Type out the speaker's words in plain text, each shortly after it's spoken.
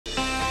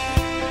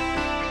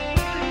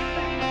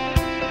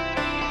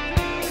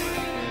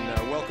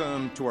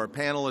to our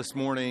panel this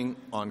morning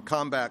on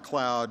Combat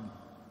Cloud,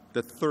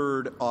 the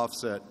third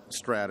offset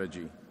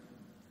strategy.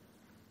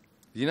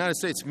 The United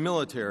States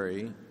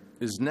military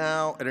is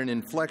now at an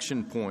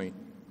inflection point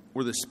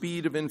where the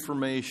speed of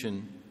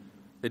information,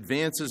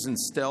 advances in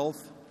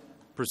stealth,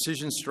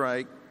 precision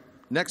strike,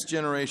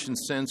 next-generation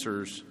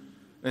sensors,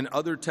 and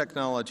other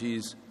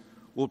technologies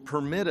will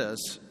permit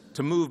us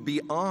to move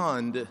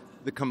beyond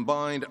the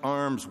combined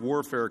arms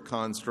warfare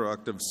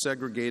construct of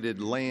segregated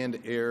land,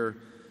 air,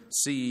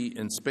 sea,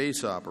 and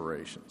space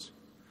operations.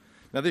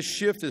 Now, this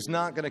shift is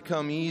not going to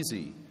come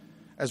easy,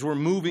 as we're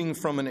moving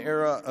from an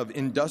era of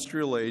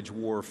industrial age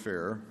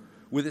warfare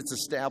with its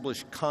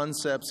established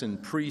concepts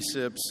and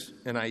precepts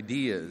and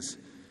ideas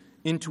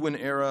into an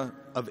era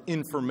of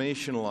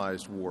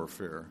informationalized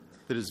warfare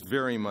that is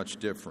very much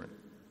different.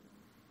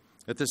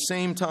 At the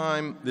same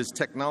time this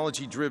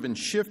technology-driven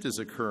shift is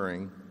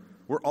occurring,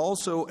 we're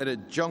also at a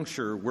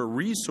juncture where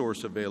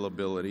resource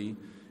availability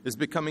is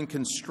becoming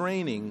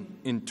constraining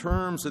in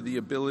terms of the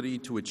ability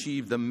to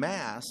achieve the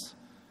mass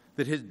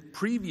that had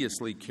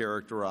previously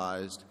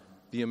characterized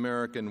the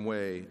American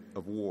way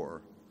of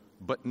war,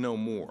 but no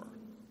more.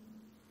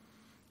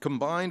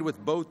 Combined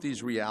with both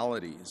these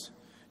realities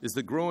is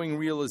the growing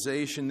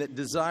realization that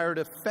desired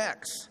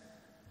effects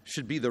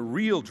should be the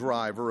real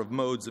driver of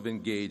modes of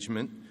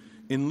engagement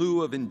in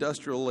lieu of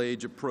industrial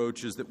age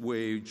approaches that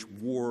wage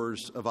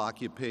wars of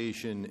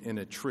occupation and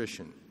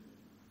attrition.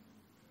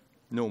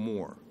 No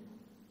more.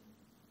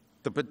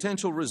 The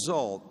potential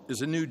result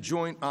is a new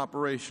joint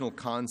operational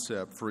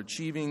concept for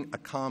achieving a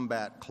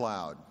combat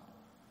cloud,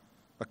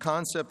 a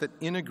concept that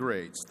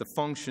integrates the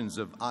functions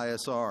of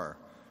ISR,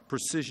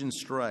 precision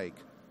strike,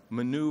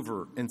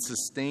 maneuver, and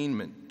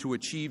sustainment to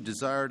achieve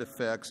desired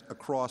effects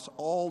across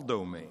all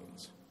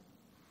domains.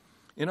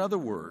 In other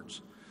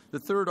words, the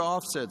third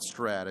offset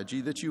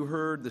strategy that you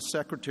heard the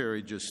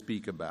Secretary just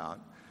speak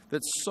about,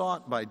 that's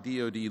sought by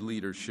DoD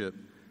leadership,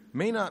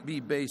 may not be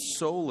based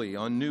solely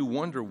on new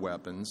wonder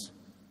weapons,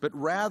 but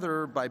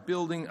rather by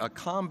building a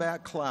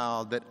combat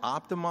cloud that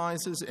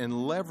optimizes and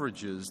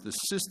leverages the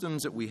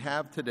systems that we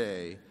have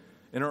today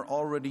and are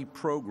already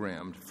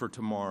programmed for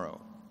tomorrow.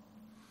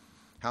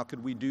 How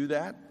could we do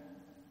that?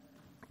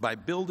 By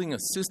building a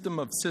system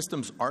of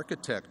systems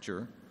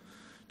architecture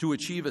to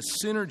achieve a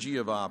synergy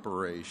of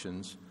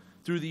operations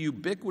through the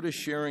ubiquitous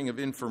sharing of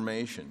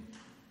information,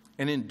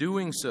 and in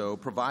doing so,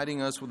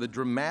 providing us with a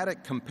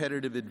dramatic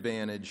competitive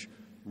advantage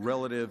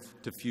relative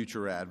to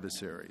future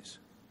adversaries.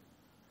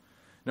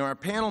 Now, our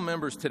panel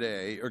members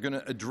today are going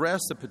to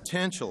address the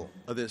potential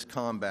of this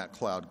combat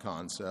cloud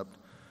concept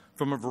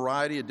from a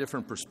variety of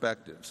different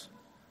perspectives.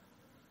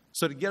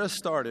 So to get us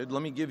started,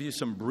 let me give you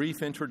some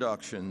brief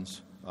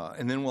introductions,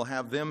 and then we'll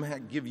have them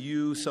give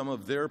you some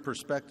of their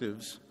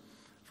perspectives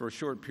for a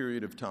short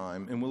period of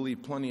time, and we'll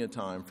leave plenty of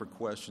time for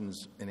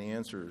questions and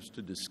answers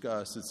to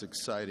discuss this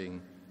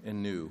exciting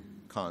and new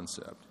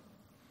concept.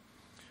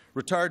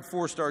 Retired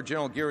four-star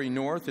General Gary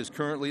North is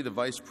currently the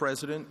Vice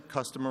President,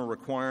 Customer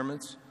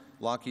Requirements,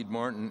 Lockheed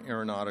Martin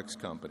Aeronautics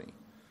Company.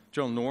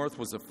 General North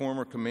was the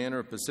former commander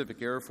of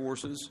Pacific Air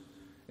Forces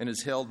and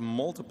has held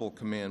multiple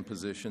command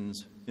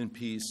positions in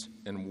peace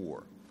and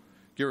war.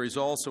 Gary is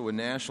also a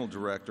national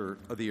director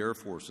of the Air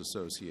Force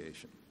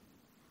Association.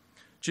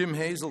 Jim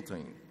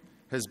Haseltine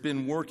has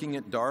been working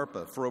at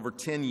DARPA for over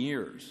 10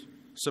 years,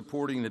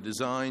 supporting the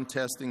design,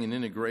 testing, and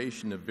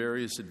integration of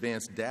various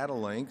advanced data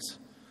links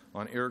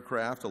on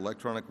aircraft,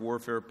 electronic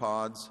warfare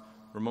pods,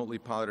 remotely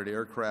piloted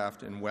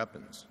aircraft, and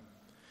weapons.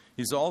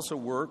 He's also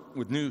worked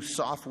with new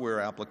software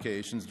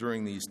applications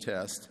during these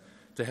tests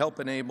to help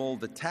enable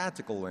the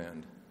tactical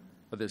end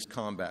of this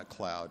combat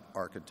cloud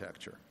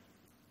architecture.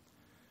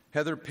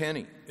 Heather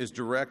Penney is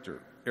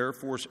Director, Air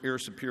Force Air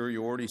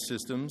Superiority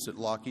Systems at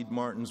Lockheed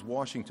Martin's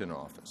Washington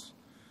office.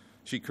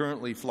 She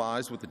currently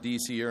flies with the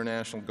D.C. Air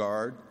National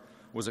Guard,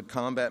 was a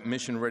combat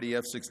mission-ready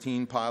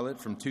F-16 pilot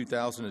from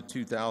 2000 to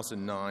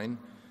 2009,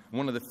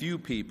 one of the few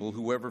people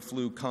who ever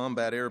flew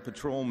combat air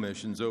patrol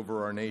missions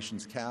over our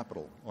nation's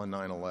capital on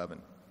 9/11.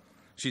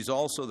 She's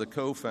also the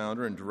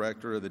co-founder and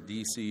director of the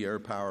D.C. Air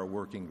Power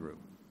Working Group.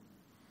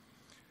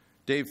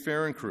 Dave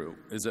Fahrenkrug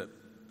is a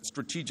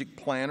strategic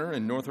planner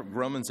in Northrop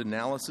Grumman's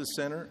Analysis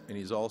Center, and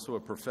he's also a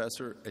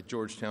professor at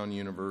Georgetown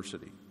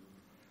University.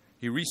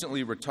 He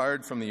recently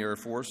retired from the Air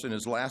Force, and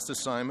his last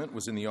assignment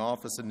was in the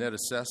Office of Net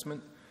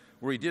Assessment,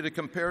 where he did a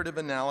comparative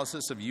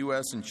analysis of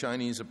U.S. and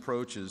Chinese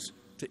approaches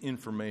to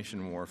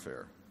information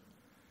warfare.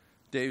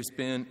 Dave's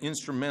been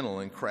instrumental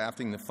in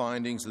crafting the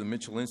findings of the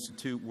Mitchell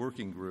Institute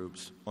working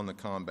groups on the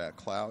combat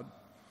cloud.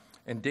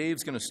 And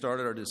Dave's going to start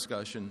our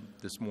discussion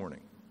this morning.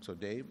 So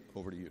Dave,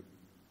 over to you.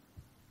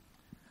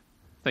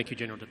 Thank you,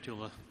 General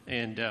Deptula.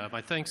 And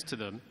my thanks to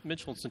the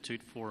Mitchell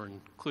Institute for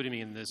including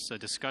me in this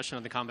discussion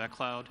on the combat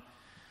cloud.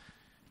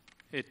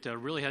 It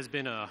really has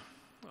been a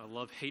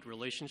love-hate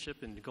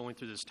relationship in going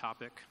through this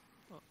topic.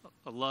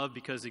 A love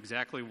because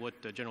exactly what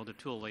General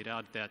Deptula laid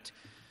out, that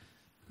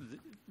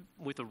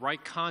with the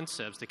right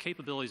concepts, the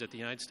capabilities that the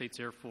United States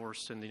Air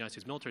Force and the United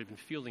States military have been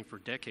fielding for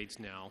decades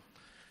now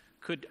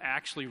could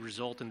actually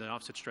result in the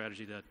offset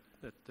strategy that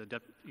that the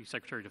Deputy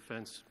Secretary of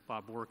Defense,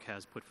 Bob Work,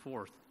 has put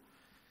forth.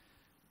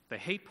 The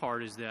hate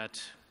part is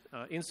that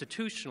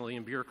institutionally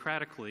and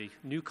bureaucratically,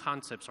 new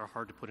concepts are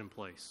hard to put in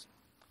place.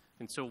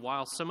 And so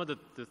while some of the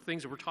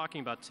things that we're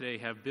talking about today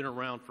have been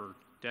around for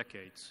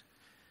decades,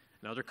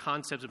 and other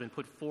concepts have been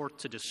put forth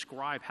to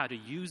describe how to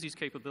use these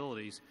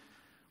capabilities,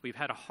 we've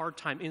had a hard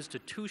time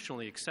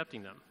institutionally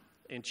accepting them.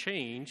 And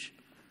change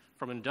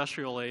from an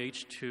industrial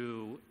age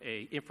to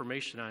an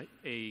information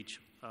age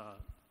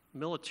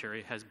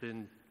military has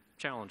been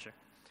challenging.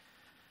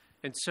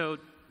 And so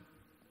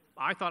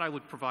I thought I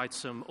would provide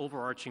some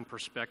overarching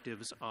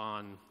perspectives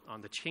on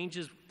the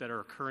changes that are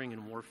occurring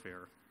in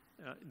warfare.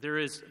 There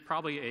is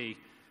probably a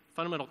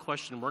fundamental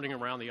question running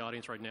around the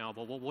audience right now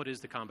about, well, what is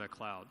the combat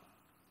cloud?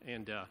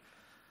 And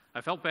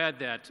I felt bad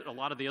that a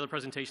lot of the other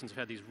presentations have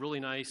had these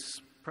really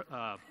nice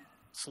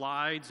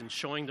slides and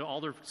showing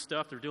all their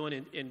stuff they're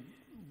doing, and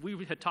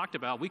we had talked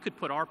about, we could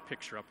put our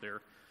picture up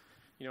there,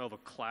 you know, of a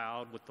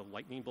cloud with the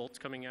lightning bolts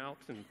coming out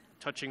and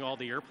touching all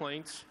the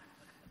airplanes.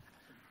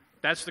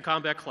 That's the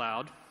combat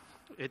cloud.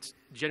 It's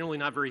generally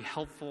not very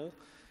helpful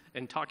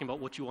in talking about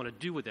what you want to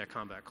do with that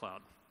combat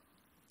cloud.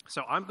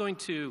 So I'm going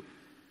to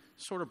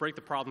sort of break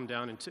the problem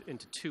down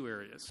into two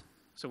areas.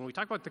 So when we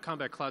talk about the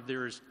combat cloud,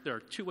 there are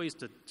two ways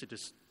to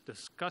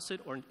discuss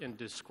it and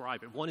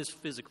describe it. One is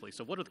physically.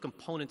 So what are the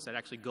components that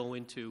actually go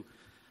into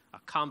a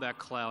combat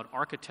cloud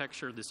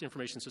architecture, this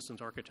information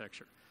systems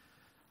architecture?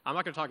 I'm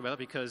not going to talk about it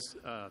because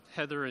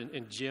Heather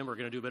and Jim are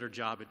going to do a better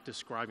job at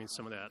describing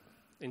some of that.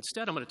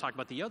 Instead, I'm going to talk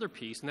about the other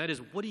piece, and that is,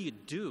 what do you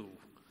do,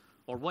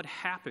 or what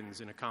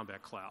happens in a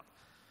combat cloud?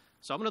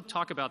 So I'm going to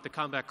talk about the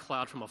combat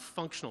cloud from a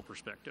functional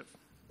perspective.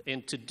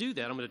 And to do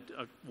that, I'm going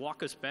to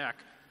walk us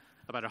back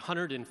about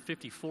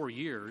 154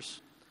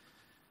 years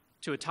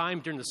to a time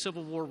during the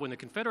Civil War when the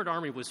Confederate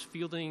Army was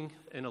fielding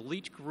an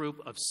elite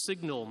group of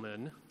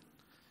signalmen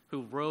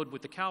who rode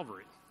with the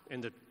cavalry.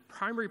 And the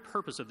primary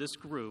purpose of this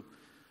group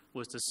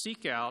was to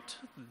seek out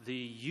the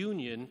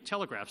Union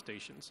telegraph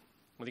stations.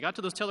 When they got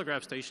to those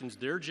telegraph stations,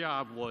 their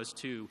job was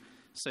to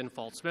send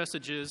false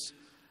messages,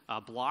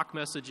 block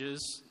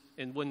messages,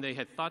 and when they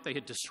had thought they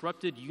had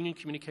disrupted Union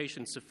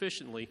communications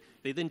sufficiently,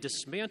 they then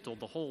dismantled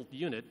the whole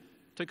unit,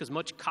 took as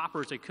much copper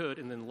as they could,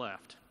 and then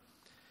left.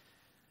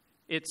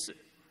 It's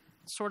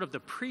sort of the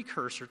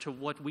precursor to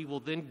what we will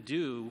then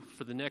do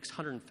for the next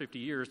 150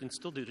 years and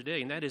still do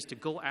today, and that is to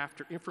go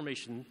after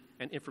information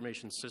and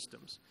information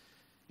systems.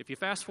 If you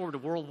fast forward to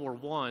World War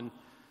I,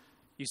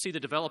 you see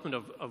the development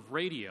of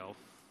radio,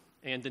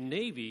 and the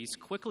navies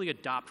quickly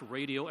adopt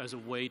radio as a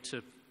way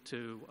to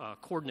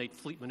coordinate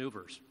fleet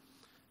maneuvers.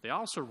 They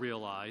also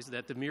realize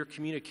that the mere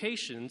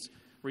communications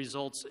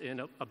results in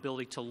an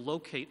ability to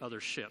locate other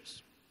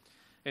ships.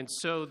 And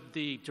so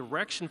the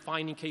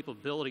direction-finding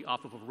capability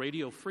off of a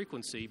radio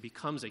frequency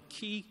becomes a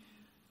key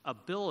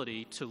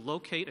ability to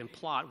locate and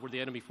plot where the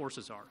enemy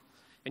forces are.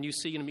 And you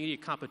see an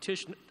immediate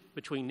competition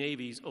between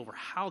navies over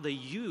how they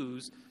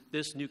use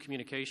this new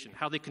communication,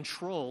 how they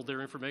control their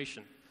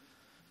information.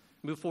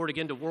 Move forward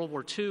again to World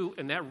War II,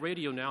 and that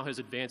radio now has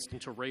advanced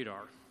into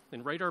radar.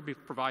 And radar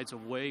provides a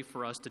way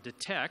for us to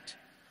detect,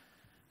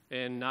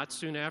 and not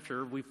soon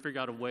after, we figured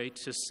out a way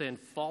to send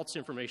false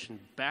information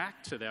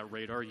back to that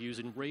radar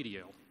using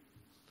radio.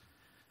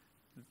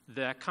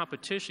 That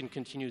competition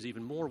continues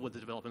even more with the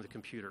development of the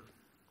computer.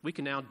 We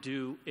can now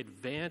do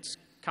advanced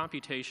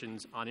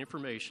computations on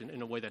information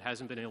in a way that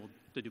hasn't been able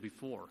to do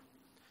before.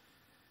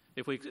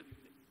 If we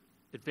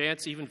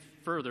advance even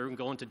further and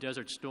go into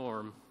Desert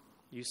Storm,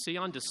 you see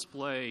on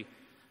display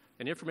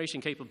an information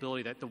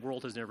capability that the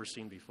world has never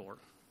seen before.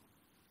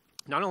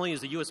 Not only is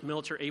the U.S.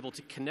 military able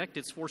to connect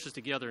its forces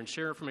together and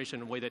share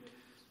information in a way that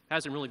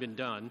hasn't really been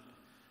done,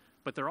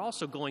 but they're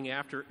also going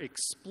after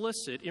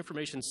explicit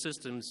information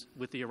systems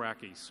with the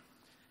Iraqis.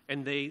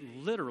 And they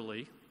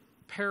literally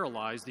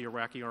paralyze the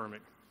Iraqi army.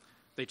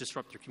 They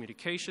disrupt their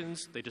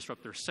communications, they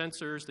disrupt their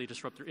sensors, they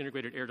disrupt their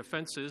integrated air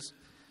defenses,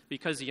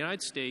 because the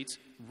United States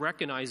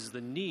recognizes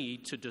the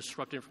need to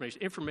disrupt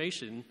information.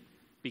 Information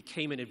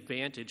became an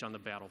advantage on the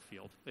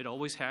battlefield. It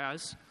always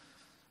has.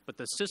 But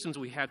the systems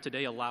we have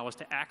today allow us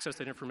to access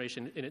that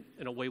information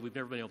in a way we've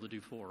never been able to do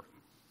before.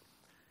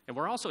 And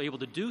we're also able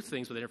to do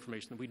things with that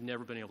information that we've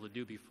never been able to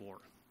do before.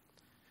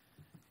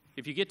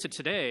 If you get to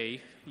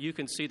today, you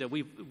can see that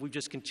we've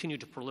just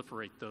continued to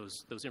proliferate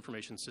those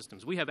information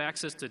systems. We have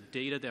access to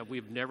data that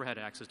we've never had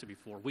access to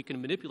before. We can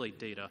manipulate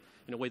data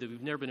in a way that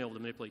we've never been able to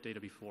manipulate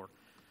data before.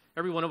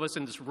 Every one of us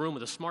in this room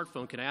with a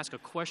smartphone can ask a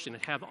question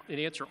and have an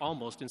answer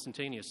almost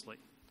instantaneously.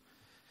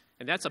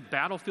 And that's a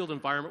battlefield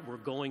environment we're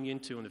going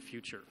into in the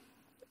future.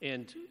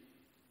 And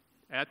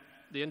at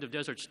the end of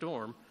Desert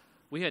Storm,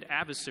 we had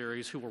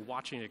adversaries who were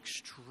watching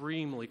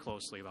extremely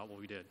closely about what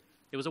we did.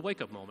 It was a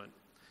wake-up moment.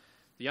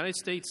 The United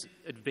States'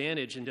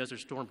 advantage in Desert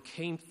Storm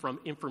came from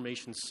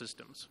information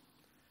systems.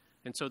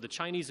 And so the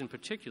Chinese in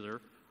particular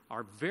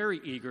are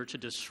very eager to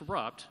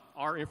disrupt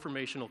our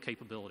informational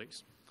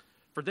capabilities.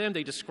 For them,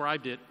 they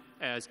described it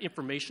as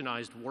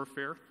informationized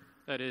warfare.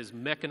 That is,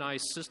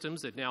 mechanized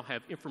systems that now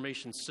have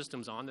information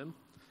systems on them.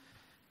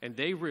 And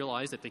they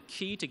realize that the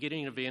key to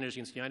getting an advantage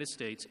against the United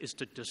States is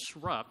to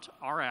disrupt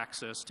our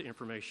access to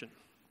information.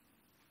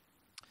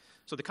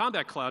 So the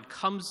combat cloud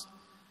comes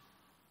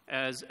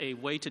as a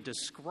way to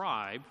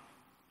describe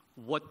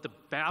what the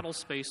battle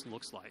space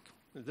looks like.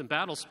 The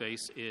battle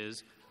space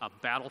is a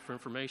battle for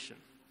information.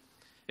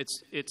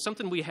 It's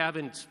something we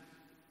haven't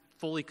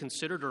fully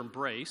considered or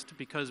embraced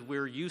because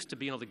we're used to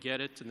being able to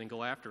get it and then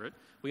go after it.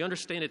 We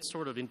understand it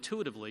sort of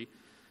intuitively,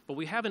 but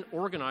we haven't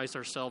organized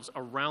ourselves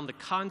around the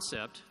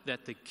concept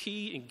that the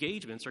key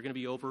engagements are going to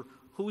be over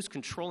who's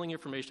controlling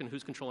information,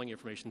 who's controlling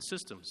information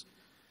systems.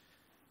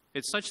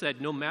 It's such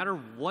that no matter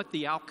what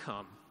the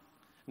outcome,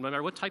 no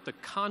matter what type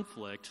of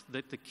conflict,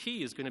 that the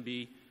key is going to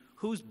be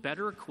who's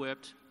better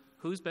equipped,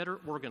 who's better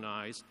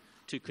organized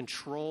to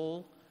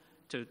control,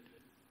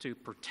 to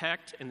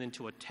protect, and then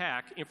to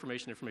attack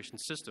information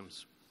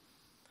systems.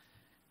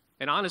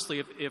 And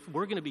honestly, if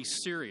we're going to be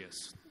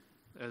serious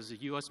as the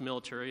U.S.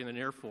 military and an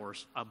Air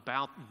Force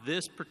about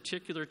this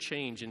particular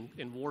change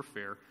in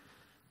warfare,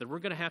 then we're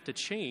going to have to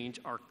change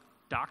our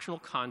doctrinal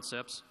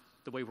concepts,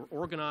 the way we're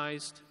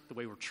organized, the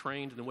way we're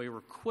trained, and the way we're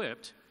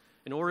equipped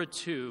in order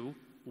to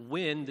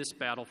win this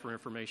battle for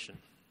information.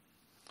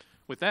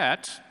 With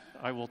that,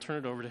 I will turn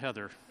it over to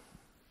Heather.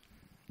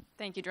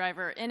 Thank you,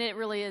 Driver. And it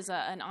really is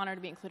an honor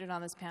to be included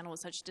on this panel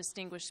with such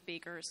distinguished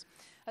speakers.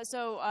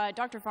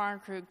 Dr.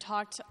 Fahrenkrug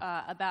talked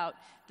about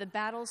the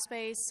battle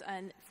space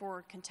and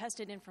for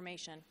contested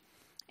information.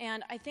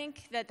 And I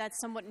think that that's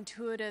somewhat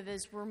intuitive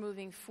as we're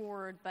moving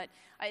forward, but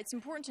it's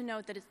important to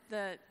note that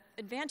the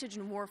advantage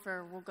in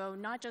warfare will go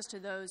not just to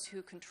those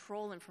who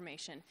control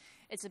information.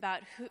 It's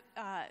about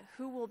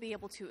who will be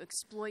able to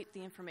exploit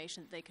the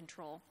information that they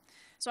control.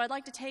 So I'd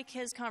like to take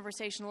his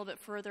conversation a little bit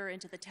further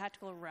into the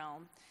tactical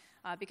realm.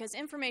 Because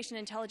information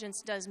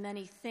intelligence does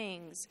many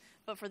things,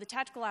 but for the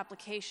tactical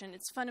application,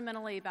 it's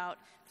fundamentally about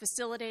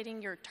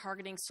facilitating your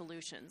targeting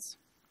solutions.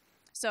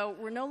 So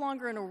we're no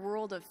longer in a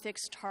world of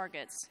fixed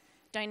targets.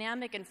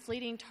 Dynamic and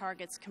fleeting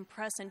targets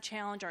compress and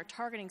challenge our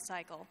targeting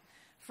cycle,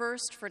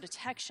 first for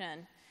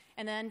detection,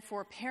 and then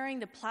for pairing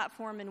the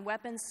platform and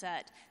weapon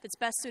set that's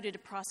best suited to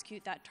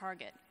prosecute that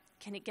target.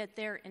 Can it get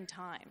there in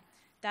time?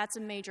 That's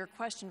a major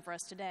question for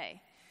us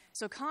today.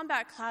 So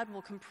Combat Cloud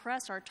will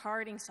compress our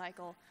targeting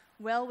cycle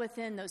well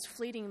within those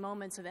fleeting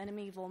moments of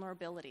enemy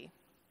vulnerability.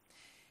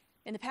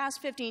 In the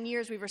past 15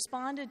 years, we've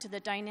responded to the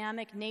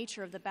dynamic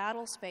nature of the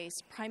battle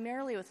space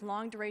primarily with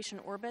long-duration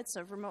orbits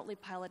of remotely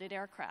piloted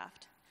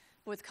aircraft.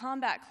 But with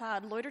Combat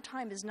Cloud, loiter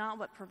time is not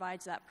what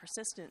provides that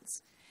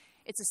persistence.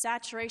 It's a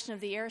saturation of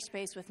the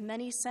airspace with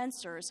many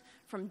sensors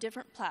from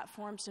different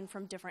platforms and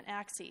from different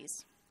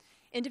axes.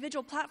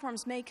 Individual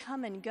platforms may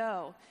come and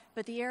go,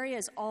 but the area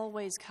is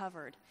always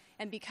covered.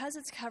 And because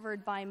it's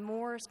covered by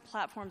more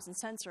platforms and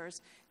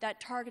sensors,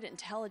 that target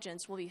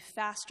intelligence will be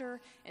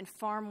faster and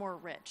far more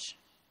rich.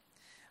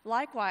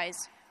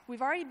 Likewise,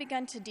 we've already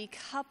begun to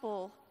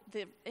decouple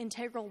the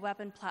integral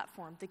weapon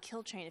platform, the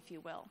kill chain, if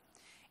you will.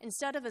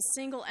 Instead of a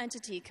single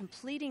entity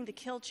completing the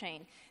kill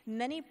chain,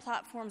 many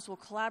platforms will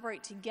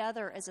collaborate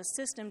together as a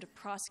system to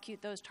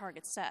prosecute those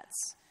target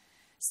sets.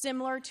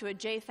 Similar to a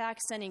JFAC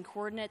sending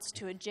coordinates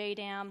to a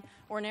JDAM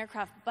or an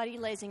aircraft buddy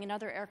lasing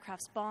another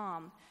aircraft's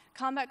bomb,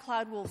 Combat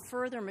Cloud will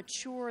further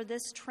mature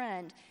this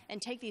trend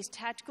and take these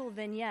tactical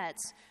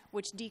vignettes,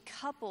 which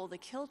decouple the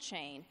kill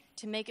chain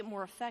to make it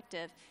more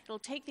effective. It'll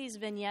take these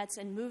vignettes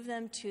and move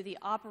them to the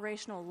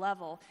operational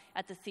level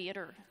at the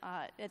theater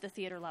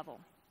level.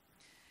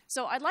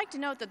 So I'd like to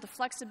note that the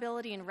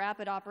flexibility and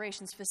rapid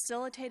operations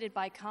facilitated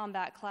by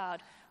Combat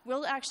Cloud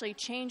will actually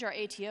change our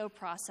ATO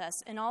process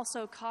and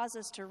also cause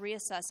us to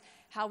reassess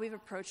how we've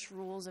approached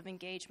rules of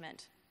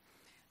engagement.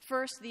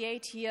 First, the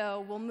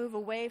ATO will move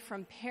away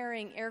from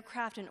pairing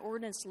aircraft and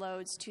ordnance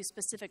loads to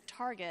specific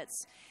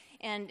targets,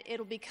 and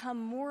it'll become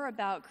more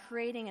about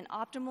creating an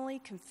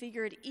optimally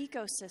configured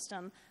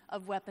ecosystem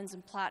of weapons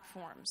and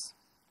platforms.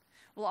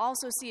 We'll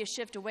also see a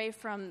shift away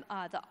from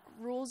the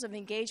rules of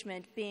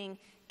engagement being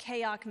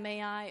CAOC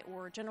may I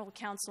or General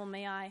Counsel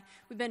may I.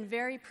 We've been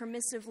very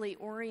permissively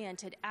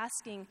oriented,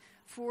 asking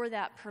for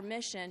that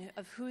permission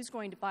of who's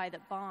going to buy the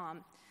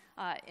bomb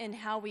and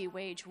how we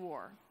wage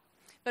war.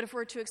 But if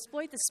we're to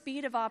exploit the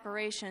speed of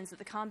operations that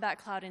the Combat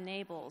Cloud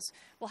enables,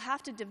 we'll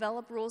have to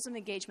develop rules of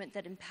engagement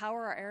that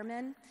empower our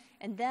airmen,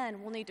 and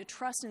then we'll need to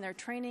trust in their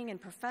training and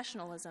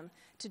professionalism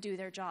to do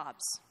their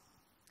jobs.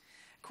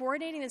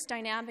 Coordinating this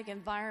dynamic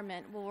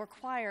environment will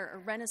require a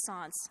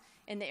renaissance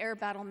in the air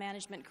battle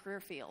management career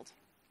field.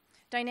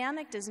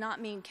 Dynamic does not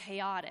mean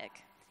chaotic,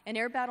 and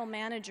air battle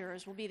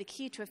managers will be the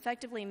key to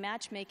effectively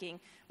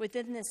matchmaking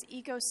within this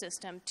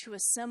ecosystem to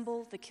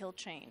assemble the kill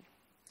chain.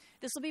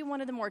 This will be one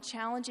of the more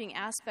challenging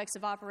aspects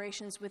of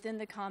operations within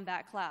the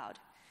Combat Cloud.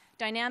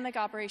 Dynamic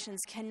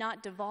operations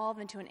cannot devolve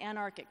into an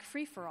anarchic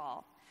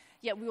free-for-all,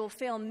 yet we will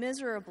fail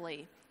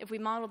miserably if we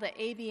model the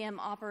ABM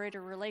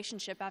operator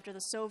relationship after the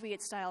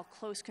Soviet-style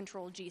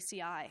close-control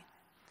GCI.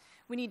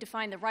 We need to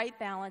find the right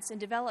balance and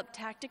develop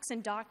tactics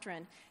and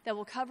doctrine that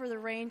will cover the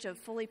range of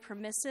fully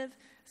permissive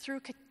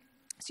through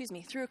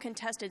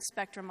contested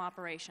spectrum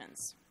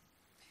operations.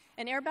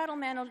 And air battle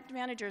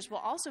managers will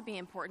also be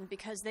important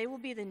because they will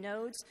be the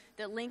nodes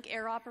that link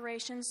air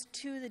operations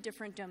to the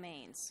different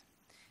domains.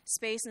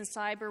 Space and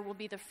cyber will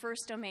be the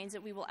first domains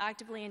that we will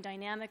actively and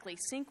dynamically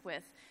sync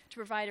with to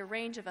provide a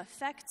range of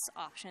effects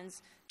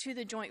options to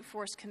the Joint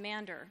Force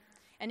Commander.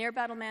 And air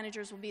battle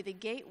managers will be the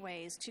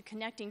gateways to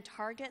connecting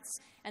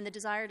targets and the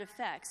desired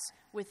effects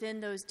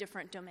within those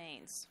different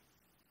domains.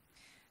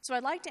 So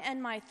I'd like to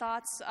end my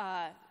thoughts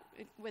I'd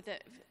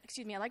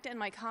like to end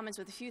my comments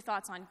with a few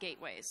thoughts on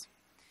gateways.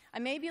 I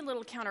may be a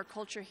little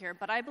counterculture here,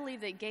 but I believe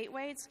that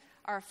gateways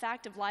are a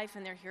fact of life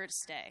and they're here to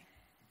stay.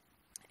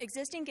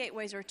 Existing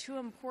gateways are too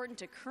important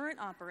to current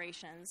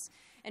operations,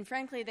 and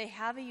frankly, they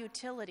have a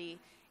utility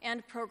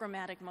and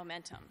programmatic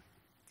momentum.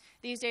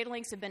 These data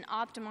links have been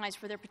optimized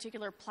for their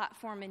particular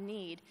platform and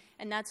need,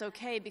 and that's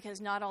okay because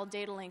not all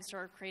data links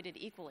are created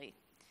equally.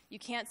 You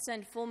can't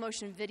send full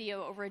motion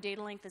video over a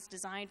data link that's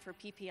designed for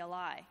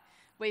PPLI.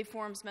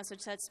 Waveforms, message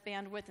sets,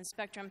 bandwidth, and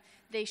spectrum,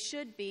 they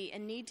should be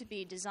and need to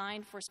be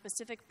designed for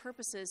specific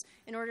purposes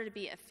in order to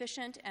be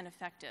efficient and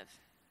effective.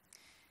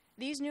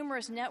 These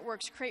numerous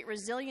networks create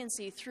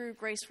resiliency through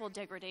graceful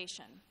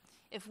degradation.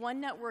 If one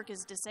network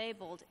is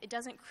disabled, it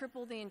doesn't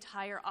cripple the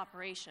entire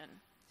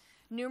operation.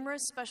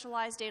 Numerous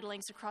specialized data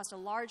links across a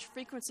large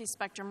frequency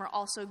spectrum are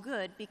also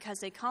good because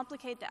they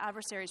complicate the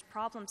adversary's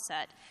problem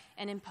set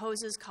and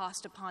imposes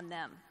cost upon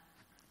them.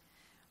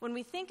 When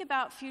we think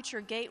about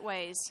future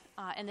gateways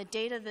and the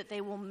data that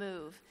they will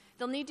move,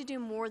 they'll need to do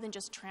more than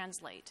just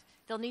translate.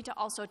 They'll need to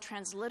also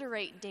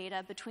transliterate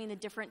data between the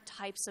different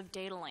types of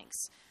data links.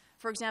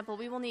 For example,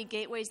 we will need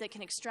gateways that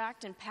can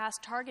extract and pass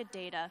target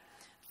data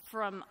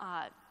from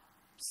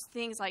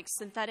things like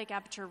synthetic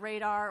aperture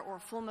radar or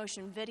full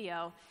motion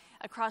video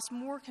across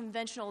more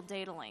conventional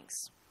data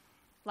links,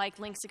 like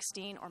Link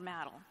 16 or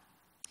MATL.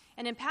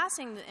 And in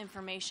passing the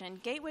information,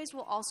 gateways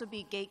will also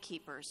be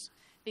gatekeepers.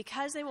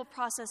 Because they will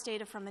process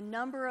data from a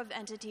number of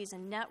entities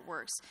and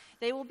networks,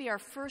 they will be our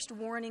first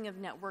warning of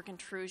network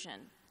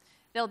intrusion.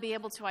 They'll be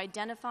able to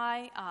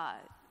identify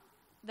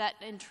that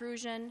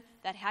intrusion,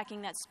 that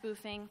hacking, that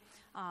spoofing,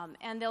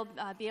 and they'll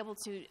be able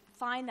to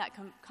find that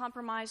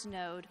compromised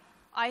node,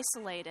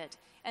 isolate it,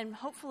 and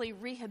hopefully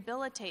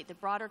rehabilitate the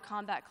broader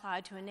combat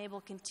cloud to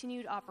enable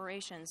continued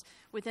operations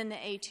within the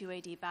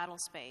A2AD battle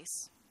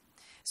space.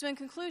 So in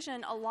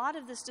conclusion, a lot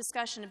of this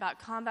discussion about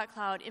combat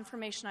cloud,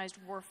 informationized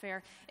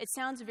warfare, it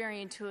sounds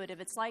very intuitive.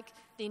 It's like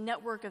the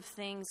network of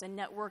things and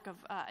network of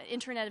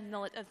Internet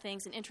of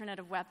Things and Internet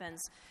of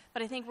Weapons.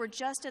 But I think we're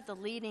just at the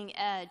leading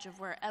edge of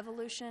where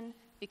evolution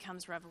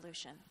becomes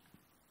revolution.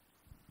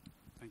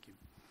 Thank you.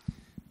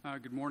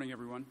 Good morning,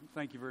 everyone.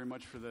 Thank you very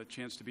much for the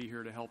chance to be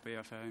here to help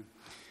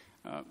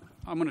AFA.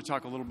 I'm going to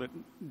talk a little bit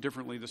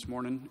differently this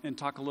morning and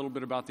talk a little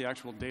bit about the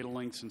actual data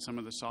links and some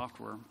of the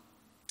software.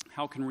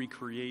 How can we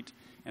create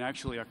and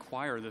actually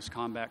acquire this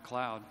combat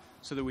cloud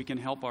so that we can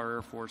help our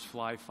Air Force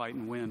fly, fight,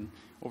 and win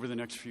over the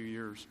next few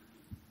years?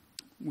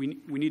 We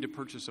need to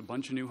purchase a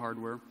bunch of new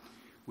hardware.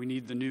 We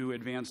need the new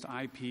advanced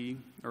IP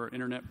or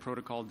Internet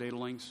Protocol data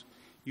links,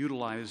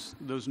 utilize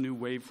those new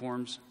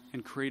waveforms,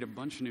 and create a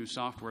bunch of new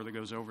software that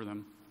goes over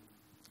them.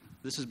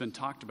 This has been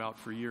talked about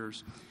for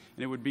years,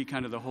 and it would be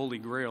kind of the holy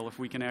grail if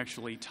we can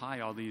actually tie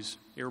all these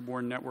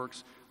airborne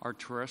networks, our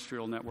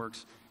terrestrial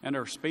networks, and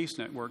our space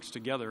networks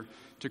together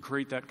to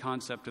create that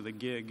concept of the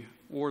gig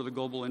or the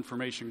global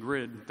information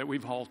grid that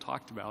we've all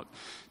talked about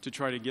to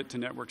try to get to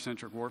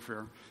network-centric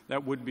warfare.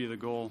 That would be the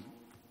goal.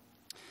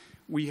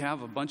 We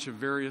have a bunch of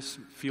various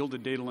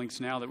fielded data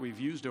links now that we've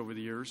used over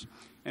the years,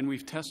 and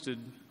we've tested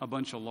a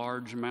bunch of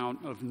large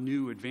amount of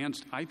new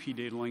advanced IP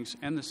data links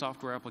and the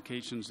software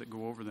applications that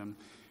go over them.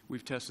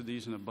 We've tested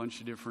these in a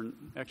bunch of different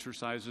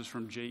exercises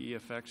from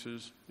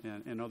JEFXs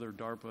and other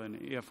DARPA and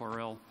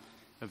AFRL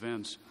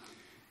events.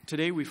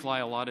 Today we fly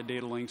a lot of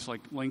data links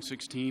like Link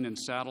 16 and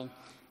SATL,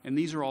 and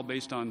these are all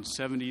based on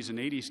 70s and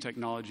 80s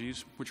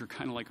technologies, which are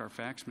kind of like our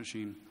fax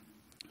machine.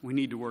 We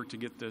need to work to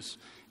get this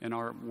in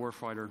our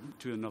warfighter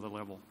to another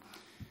level.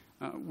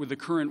 With the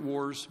current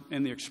wars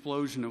and the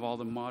explosion of all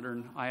the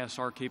modern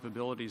ISR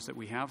capabilities that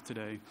we have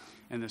today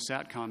and the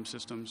SATCOM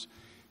systems,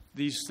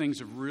 these things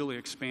have really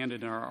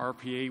expanded in our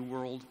RPA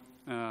world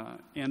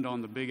and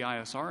on the big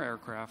ISR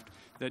aircraft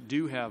that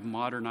do have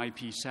modern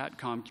IP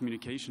SATCOM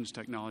communications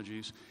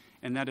technologies,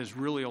 and that has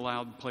really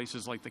allowed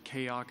places like the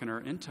CAOC and our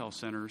Intel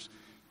centers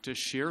to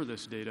share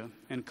this data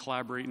and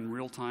collaborate in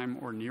real time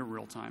or near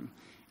real time,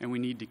 and we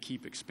need to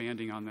keep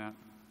expanding on that.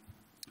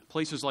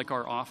 Places like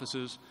our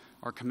offices,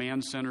 our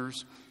command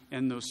centers,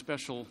 and those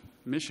special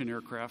mission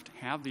aircraft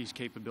have these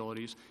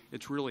capabilities.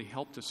 It's really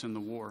helped us in the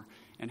war,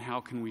 and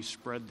how can we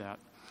spread that?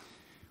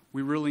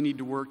 We really need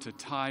to work to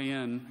tie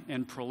in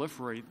and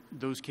proliferate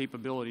those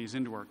capabilities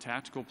into our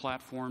tactical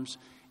platforms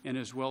and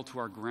as well to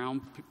our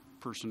ground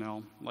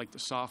personnel like the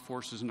SOF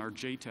forces and our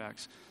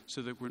JTACs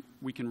so that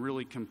we can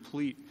really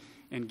complete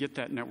and get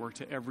that network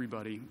to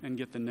everybody and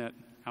get the net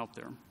out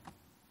there.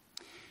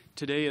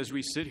 Today, as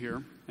we sit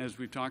here, as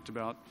we've talked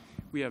about,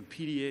 we have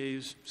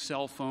PDAs,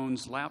 cell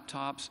phones,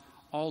 laptops,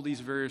 all these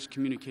various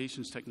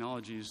communications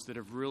technologies that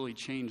have really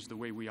changed the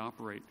way we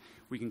operate.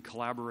 We can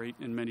collaborate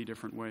in many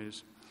different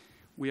ways.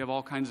 We have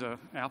all kinds of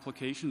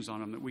applications on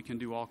them that we can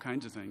do all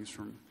kinds of things,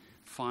 from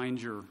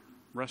find your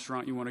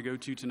restaurant you want to go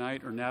to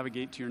tonight or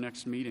navigate to your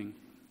next meeting.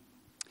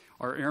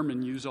 Our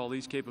airmen use all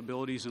these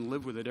capabilities and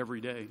live with it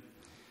every day.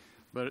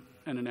 But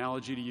an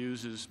analogy to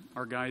use is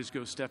our guys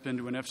go step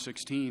into an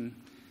F-16,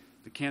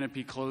 the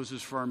canopy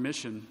closes for our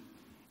mission,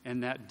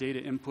 and that data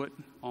input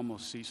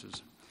almost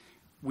ceases.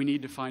 We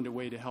need to find a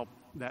way to help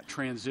that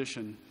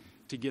transition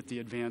to get the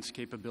advanced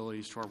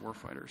capabilities to our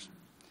warfighters.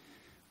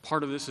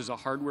 Part of this is a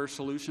hardware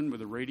solution with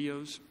the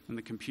radios and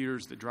the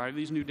computers that drive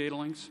these new data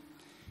links.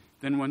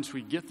 Then once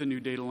we get the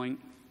new data link,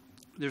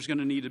 there's going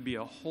to need to be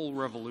a whole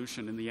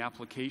revolution in the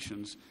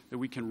applications that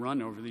we can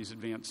run over these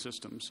advanced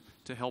systems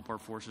to help our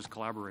forces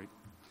collaborate.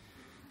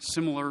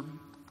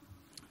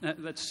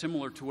 That's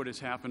similar to what has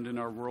happened in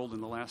our world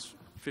in the last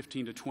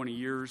 15 to 20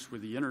 years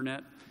with the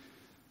internet,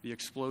 the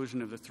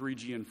explosion of the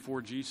 3G and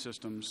 4G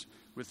systems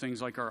with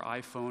things like our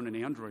iPhone and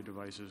Android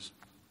devices.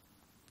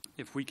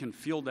 If we can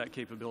field that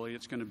capability,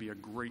 it's going to be a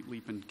great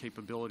leap in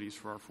capabilities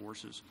for our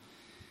forces.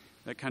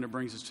 That kind of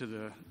brings us to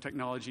the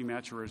technology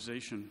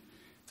maturization.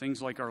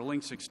 Things like our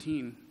Link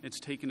 16, it's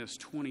taken us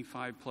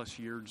 25 plus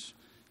years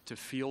to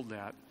field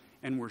that,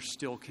 and we're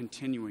still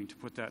continuing to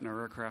put that in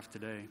our aircraft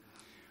today.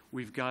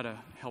 We've got to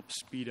help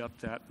speed up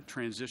that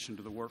transition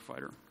to the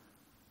warfighter.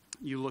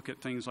 You look at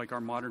things like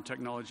our modern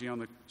technology on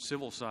the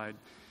civil side.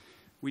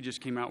 We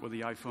just came out with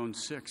the iPhone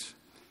 6,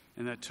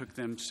 and that took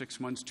them 6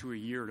 months to a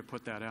year to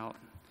put that out.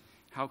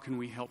 How can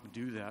we help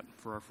do that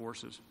for our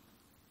forces?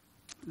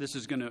 This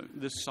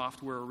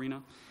software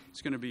arena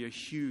is going to be a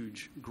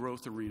huge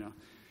growth arena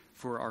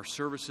for our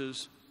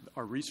services,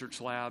 our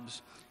research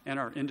labs, and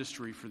our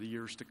industry for the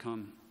years to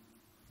come.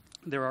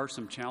 There are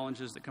some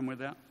challenges that come with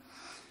that.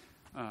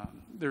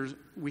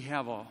 We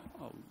have a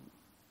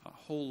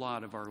whole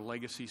lot of our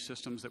legacy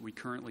systems that we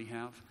currently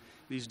have.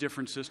 These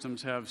different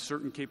systems have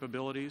certain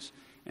capabilities,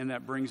 and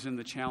that brings in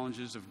the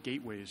challenges of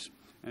gateways.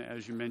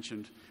 As you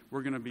mentioned,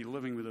 we're going to be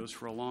living with those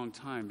for a long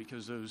time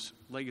because those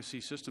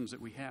legacy systems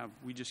that we have,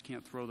 we just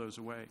can't throw those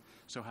away.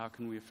 So how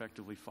can we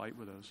effectively fight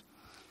with those?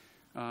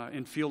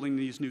 In fielding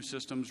these new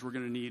systems, we're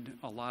going to need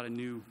a lot of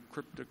new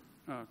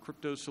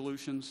crypto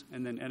solutions,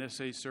 and then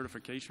NSA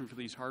certification for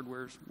these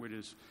hardwares,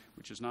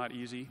 which is not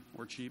easy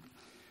or cheap.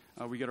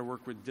 We got to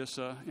work with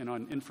DISA and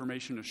on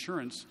information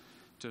assurance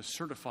to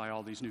certify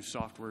all these new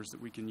softwares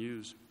that we can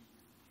use.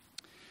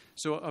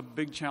 So a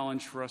big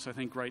challenge for us, I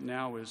think, right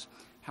now is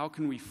how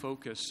can we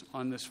focus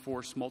on this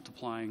force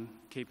multiplying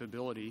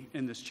capability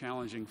in this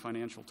challenging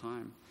financial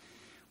time?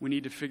 We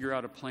need to figure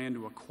out a plan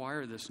to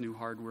acquire this new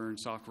hardware and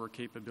software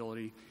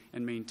capability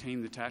and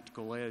maintain the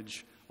tactical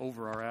edge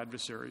over our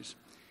adversaries.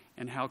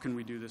 And how can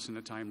we do this in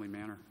a timely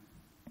manner?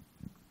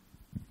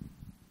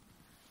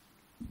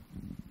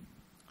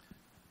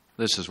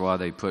 This is why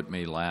they put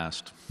me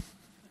last.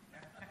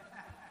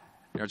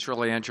 It's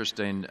really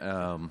interesting.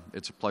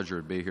 It's a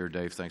pleasure to be here,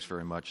 Dave. Thanks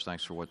very much.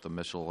 Thanks for what the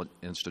Missile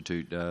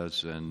Institute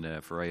does,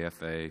 and for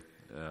AFA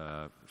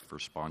for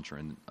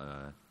sponsoring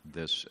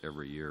this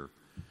every year.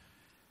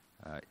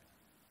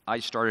 I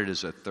started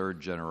as a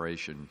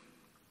third-generation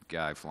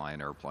guy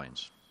flying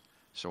airplanes.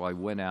 So I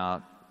went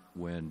out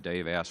when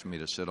Dave asked me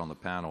to sit on the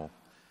panel,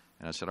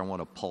 and I said, I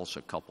want to pulse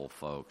a couple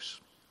folks.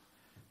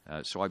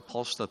 So I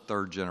pulsed the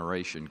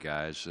third-generation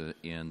guys,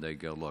 and they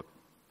go, look,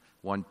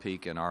 one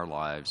peak in our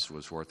lives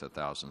was worth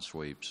 1,000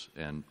 sweeps,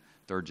 and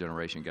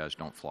third-generation guys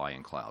don't fly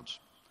in clouds.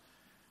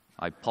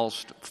 I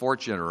pulsed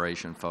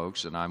fourth-generation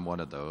folks, and I'm one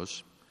of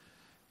those.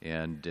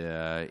 And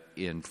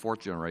in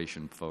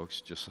fourth-generation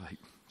folks, just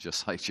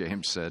like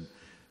James said,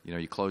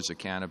 you close the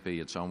canopy,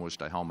 it's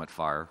almost a helmet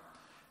fire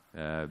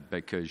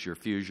because your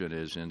fusion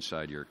is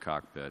inside your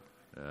cockpit,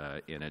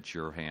 and it's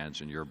your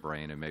hands and your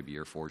brain and maybe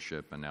your force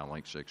ship and now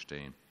Link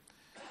 16.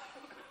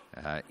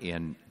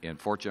 And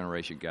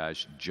fourth-generation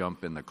guys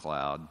jump in the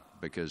cloud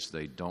because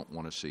they don't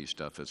want to see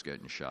stuff that's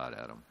getting shot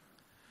at them.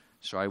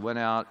 So I went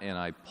out and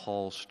I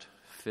pulsed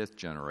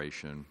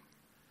fifth-generation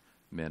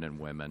men and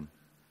women,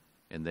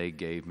 and they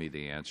gave me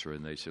the answer,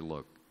 and they said,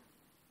 look,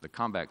 the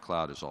combat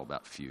cloud is all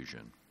about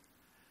fusion.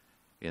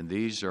 And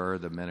these are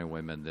the men and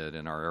women that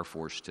in our Air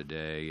Force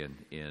today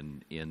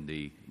and in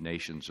the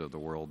nations of the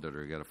world that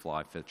are going to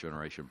fly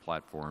fifth-generation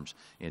platforms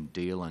and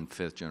deal in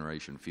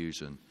fifth-generation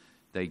fusion,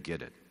 they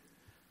get it.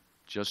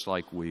 Just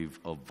like we've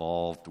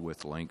evolved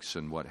with links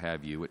and what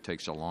have you, it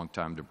takes a long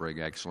time to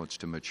bring excellence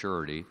to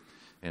maturity.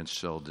 And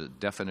so the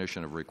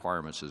definition of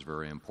requirements is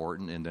very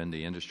important, and then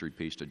the industry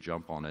piece to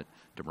jump on it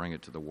to bring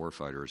it to the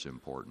warfighter is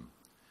important.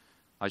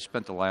 I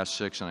spent the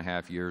last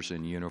 6.5 years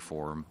in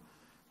uniform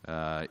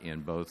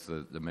in both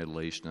the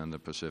Middle East and the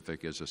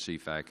Pacific as a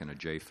CFAC and a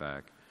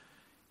JFAC.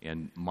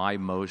 And my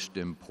most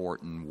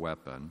important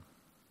weapon,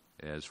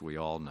 as we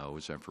all know,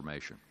 is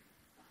information.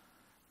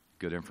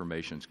 Good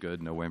information's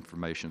good, no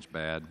information's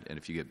bad. And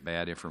if you get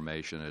bad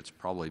information, it's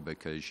probably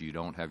because you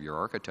don't have your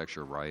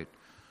architecture right,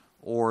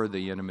 or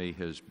the enemy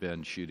has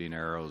been shooting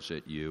arrows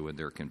at you and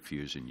they're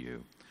confusing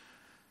you.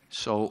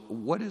 So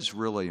what is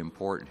really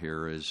important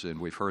here is, and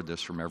we've heard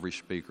this from every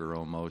speaker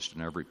almost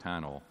in every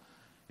panel,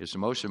 is the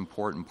most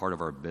important part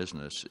of our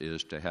business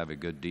is to have a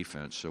good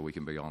defense so we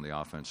can be on the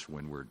offense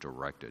when we're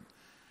directed.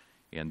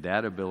 And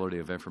that ability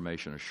of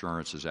information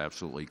assurance is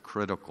absolutely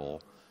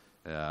critical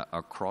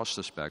across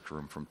the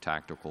spectrum from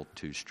tactical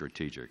to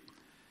strategic.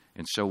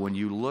 And so when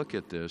you look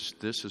at this,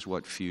 this is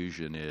what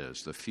Fusion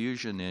is. The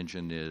Fusion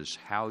engine is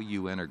how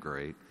you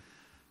integrate,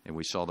 and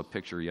we saw the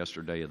picture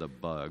yesterday of the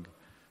bug.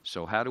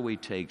 So how do we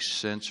take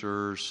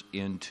sensors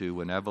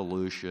into an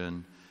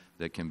evolution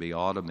that can be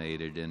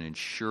automated and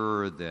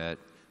ensure that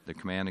the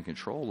command and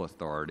control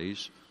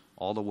authorities,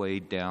 all the way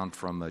down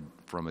from a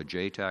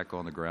JTAC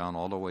on the ground,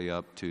 all the way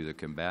up to the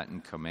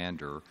combatant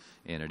commander,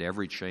 and at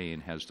every chain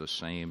has the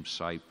same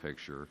sight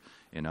picture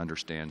and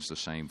understands the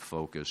same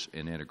focus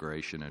and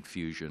integration and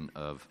fusion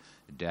of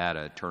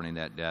data, turning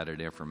that data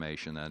to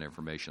information, that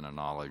information to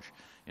knowledge,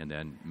 and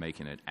then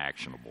making it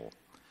actionable.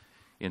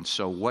 And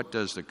so what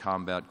does the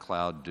Combat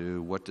Cloud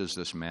do? What does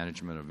this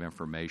management of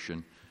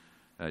information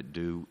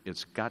do?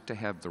 It's got to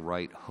have the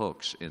right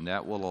hooks, and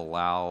that will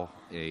allow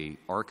a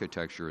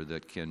architecture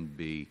that can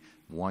be,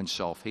 1,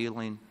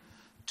 self-healing,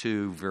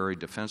 2, very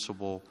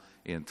defensible,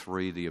 and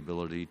 3, the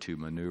ability to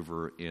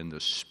maneuver in the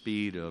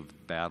speed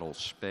of battle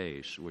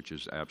space, which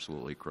is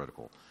absolutely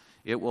critical.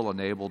 It will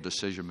enable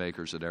decision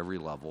makers at every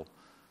level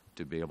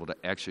to be able to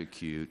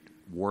execute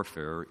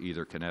warfare,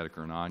 either kinetic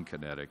or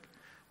non-kinetic,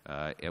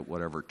 at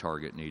whatever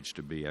target needs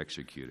to be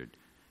executed.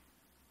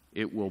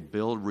 It will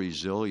build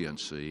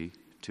resiliency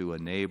to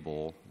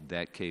enable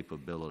that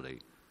capability.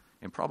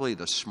 And probably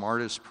the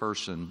smartest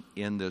person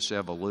in this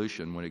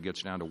evolution when it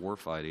gets down to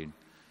warfighting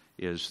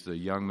is the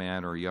young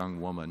man or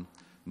young woman,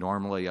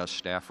 normally a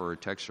staff or a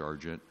tech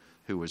sergeant,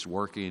 who is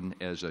working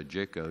as a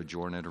JICO,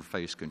 Joint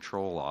Interface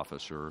Control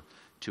Officer,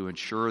 to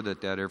ensure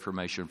that that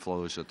information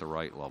flows at the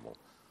right level.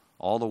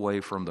 All the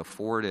way from the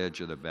forward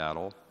edge of the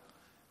battle,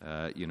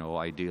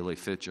 ideally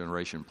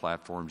fifth-generation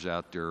platforms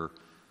out there,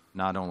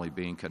 not only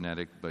being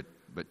kinetic, but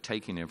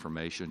taking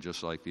information,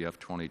 just like the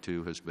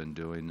F-22 has been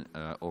doing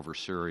over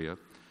Syria,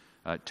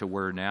 to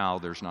where now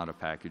there's not a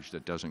package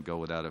that doesn't go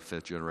without a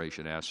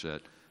fifth-generation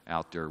asset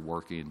out there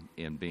working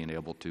and being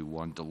able to,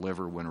 1,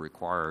 deliver when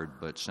required,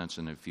 but sense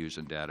and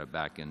infusing data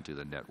back into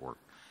the network.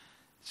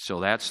 So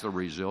that's the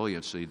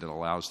resiliency that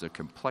allows the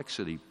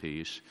complexity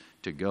piece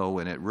to go,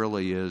 and it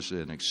really is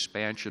an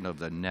expansion of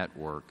the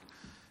network.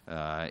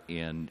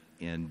 And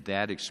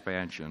that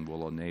expansion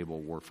will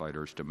enable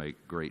warfighters to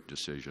make great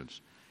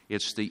decisions.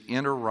 It's the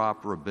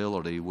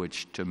interoperability,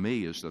 which to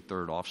me is the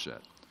third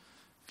offset.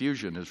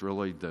 Fusion is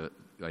really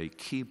a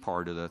key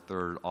part of the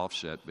third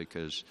offset,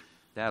 because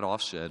that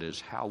offset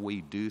is how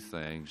we do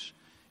things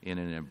in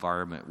an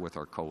environment with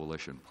our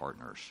coalition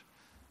partners.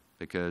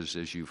 Because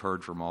as you've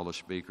heard from all the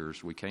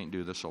speakers, we can't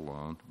do this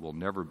alone. We'll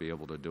never be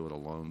able to do it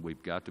alone.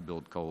 We've got to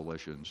build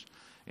coalitions.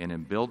 And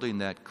in building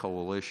that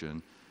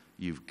coalition,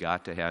 you've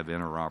got to have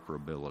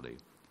interoperability.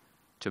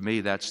 To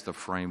me, that's the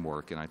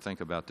framework, and I think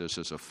about this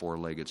as a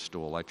four-legged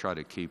stool. I try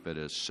to keep it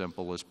as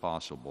simple as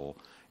possible,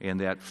 and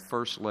that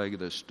first leg of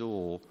the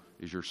stool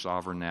is your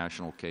sovereign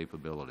national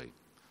capability,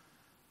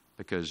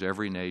 because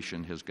every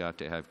nation has got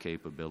to have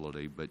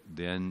capability, but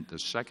then the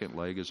second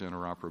leg is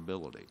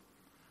interoperability,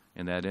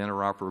 and that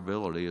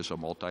interoperability is a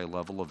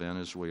multi-level event,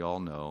 as we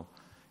all know,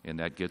 and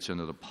that gets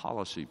into the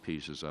policy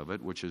pieces of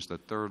it, which is the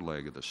third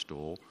leg of the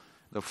stool.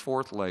 The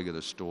fourth leg of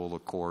the stool,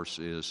 of course,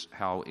 is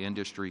how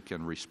industry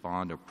can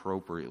respond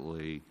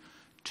appropriately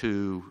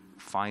to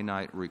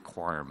finite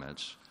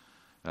requirements,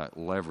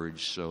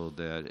 leverage, so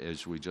that,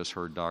 as we just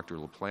heard Dr.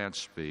 LaPlante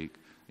speak,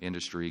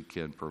 industry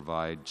can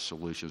provide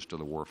solutions to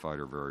the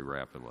warfighter very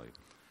rapidly.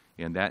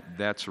 And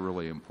that's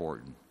really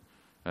important.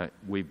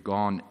 We've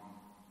gone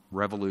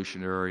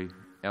revolutionary,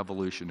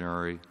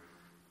 evolutionary,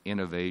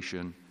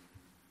 innovation.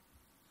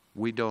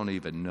 We don't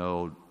even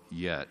know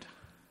yet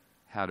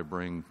how to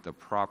bring the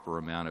proper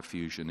amount of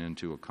fusion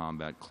into a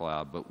combat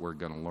cloud, but we're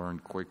going to learn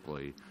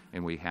quickly,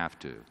 and we have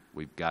to.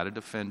 We've got to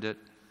defend it.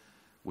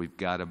 We've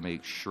got to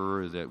make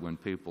sure that when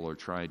people are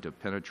trying to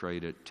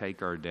penetrate it,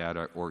 take our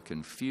data, or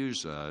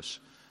confuse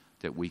us,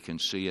 that we can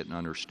see it and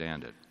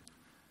understand it.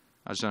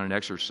 I was on an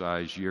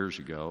exercise years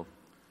ago,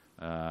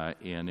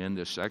 and in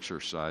this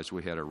exercise,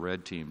 we had a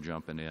red team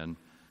jumping in,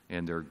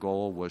 and their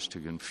goal was to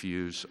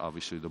confuse,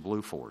 obviously, the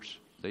blue force.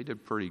 They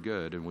did pretty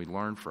good, and we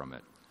learned from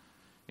it.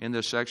 In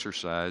this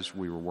exercise,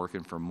 we were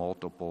working from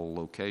multiple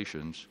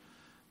locations,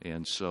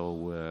 and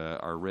so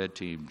our red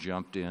team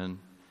jumped in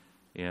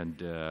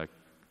and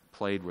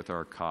played with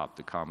our COP,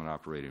 the Common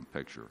Operating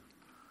Picture.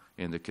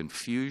 And the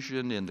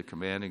confusion in the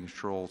command and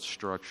control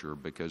structure,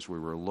 because we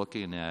were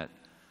looking at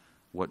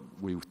what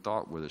we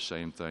thought were the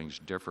same things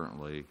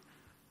differently,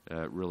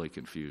 really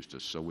confused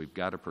us. So we've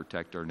got to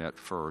protect our net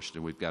first,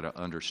 and we've got to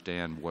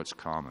understand what's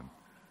common.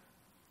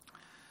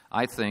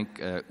 I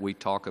think we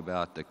talk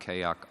about the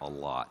CAOC a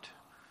lot.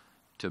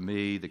 To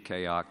me, the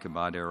CAOC,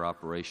 Combined Air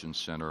Operations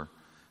Center,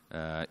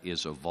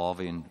 is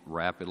evolving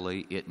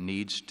rapidly. It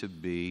needs to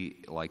be,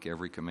 like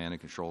every command and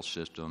control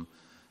system,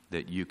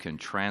 that you can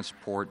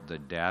transport the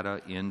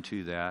data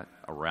into that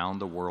around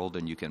the world,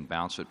 and you can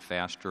bounce it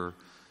faster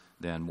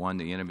than one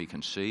the enemy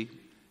can see,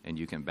 and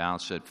you can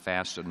bounce it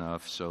fast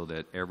enough so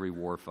that every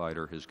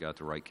warfighter has got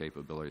the right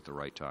capability at the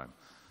right time.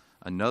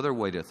 Another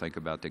way to think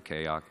about the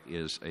CAOC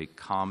is a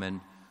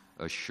common,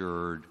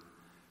 assured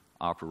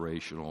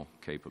operational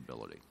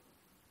capability.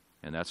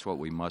 And that's what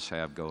we must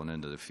have going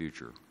into the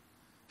future.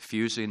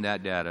 Fusing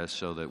that data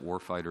so that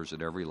warfighters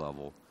at every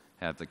level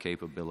have the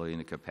capability and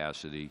the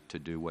capacity to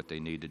do what they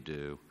need to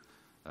do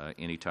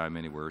anytime,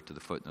 anywhere, to the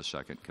foot in a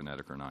second,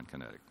 kinetic or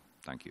non-kinetic.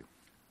 Thank you.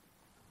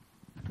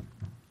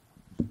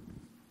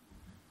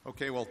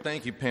 Okay, well,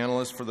 thank you,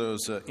 panelists, for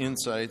those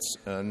insights.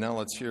 Now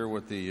let's hear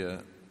what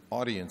the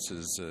audience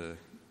is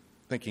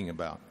thinking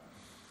about.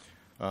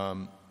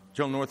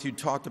 General North, you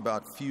talked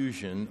about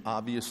fusion.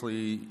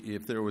 Obviously,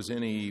 if there was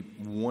any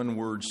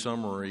one-word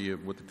summary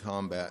of what the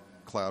combat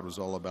cloud was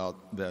all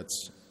about,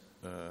 that's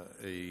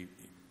a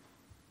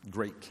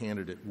great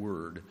candidate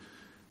word.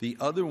 The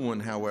other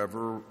one,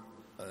 however,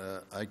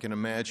 I can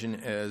imagine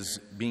as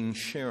being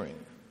sharing,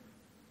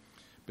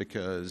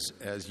 because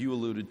as you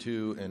alluded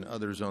to and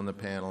others on the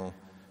panel,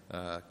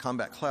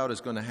 Combat Cloud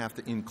is going to have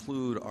to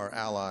include our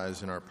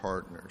allies and our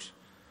partners.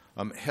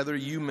 Heather,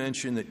 you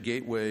mentioned that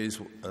gateways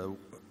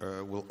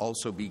will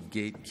also be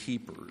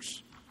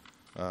gatekeepers.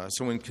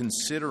 So in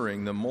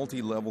considering the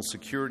multi-level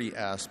security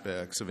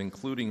aspects of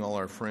including all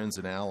our friends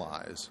and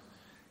allies,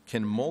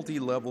 can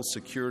multi-level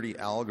security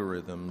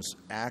algorithms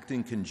act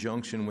in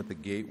conjunction with the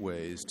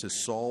gateways to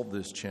solve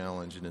this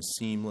challenge in a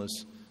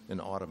seamless and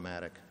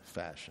automatic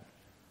fashion?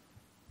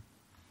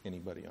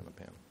 Anybody on the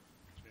panel?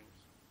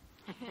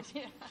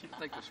 You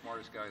think the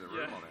smartest guy in the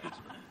room will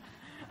answer.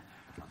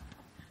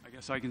 I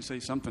guess I can say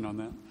something on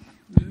that.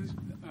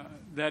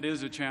 That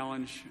is a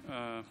challenge.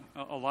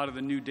 A lot of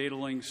the new data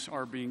links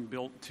are being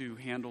built to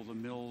handle the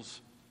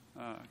mills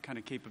kind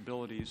of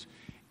capabilities,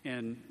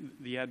 and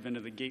the advent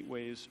of the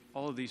gateways,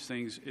 all of these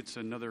things, it's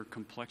another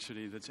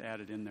complexity that's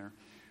added in there.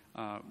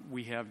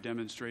 We have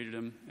demonstrated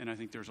them, and I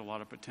think there's a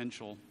lot of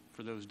potential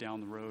for those down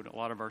the road. A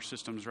lot of our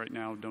systems right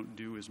now don't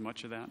do as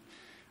much of that.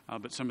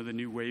 But some of the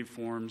new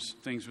waveforms,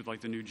 things with like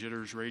the new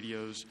jitters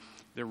radios,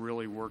 they're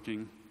really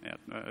working at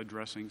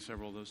addressing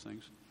several of those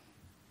things.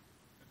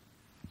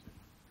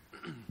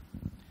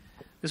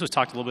 This was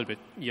talked a little bit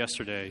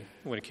yesterday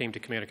when it came to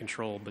command and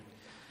control, but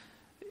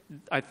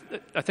I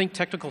think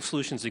technical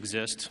solutions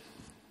exist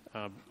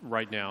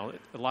right now.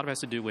 A lot of it has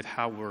to do with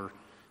how we're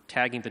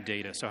tagging the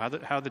data, so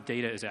how the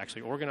data is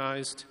actually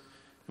organized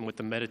and with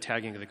the meta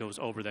tagging that goes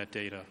over that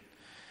data.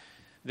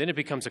 Then it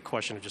becomes a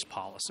question of just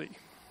policy.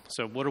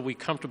 So what are we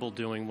comfortable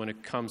doing when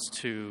it comes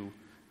to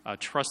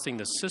trusting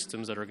the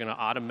systems that are going to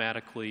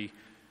automatically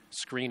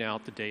screen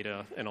out the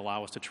data and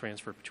allow us to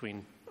transfer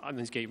between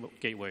these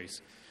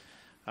gateways?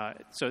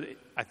 So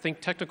I think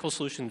technical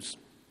solutions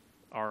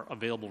are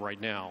available right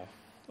now,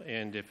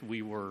 and if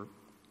we were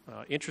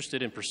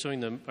interested in pursuing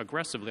them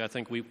aggressively, I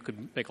think we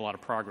could make a lot of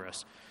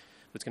progress.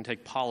 It's going to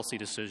take policy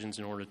decisions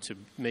in order to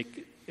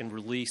make and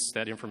release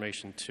that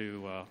information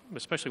to,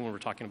 especially when we're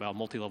talking about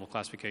multi-level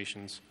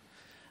classifications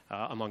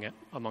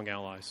among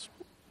allies.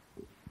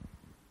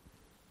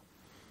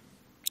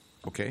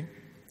 Okay.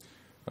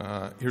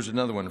 Here's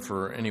another one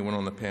for anyone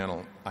on the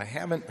panel. I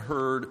haven't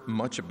heard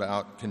much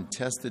about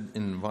contested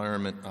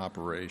environment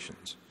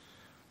operations.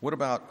 What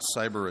about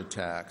cyber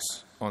attacks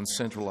on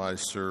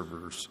centralized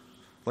servers,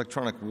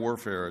 electronic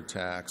warfare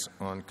attacks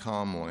on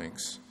comm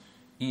links,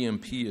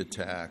 EMP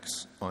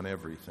attacks on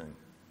everything?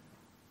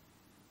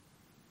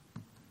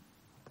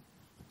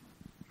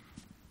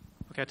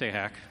 Okay, I'll take a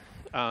hack.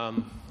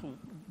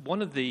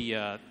 One of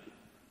the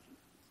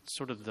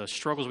sort of the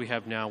struggles we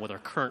have now with our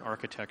current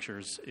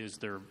architectures is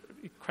their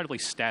incredibly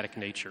static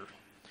nature.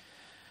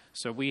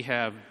 So we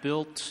have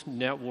built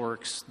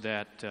networks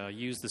that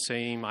use the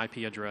same IP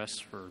address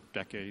for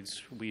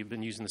decades. We've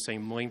been using the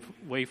same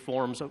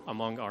waveforms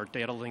among our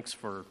data links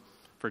for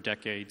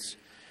decades.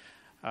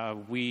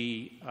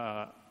 We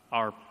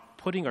are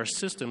putting our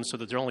systems so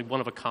that they're only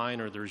one of a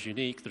kind or there's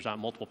unique, there's not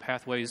multiple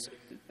pathways.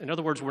 In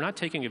other words, we're not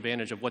taking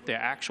advantage of what the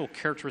actual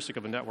characteristic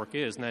of a network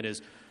is, and that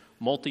is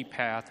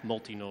multi-path,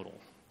 multinodal.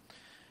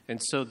 And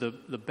so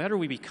the better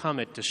we become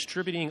at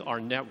distributing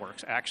our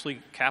networks,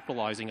 actually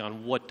capitalizing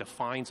on what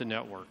defines a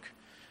network,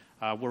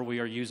 where we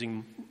are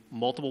using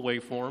multiple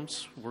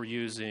waveforms, we're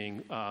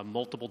using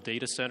multiple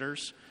data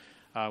centers,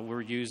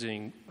 we're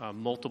using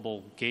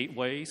multiple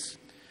gateways,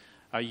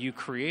 you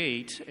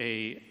create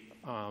a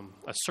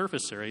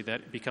surface area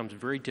that becomes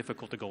very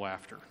difficult to go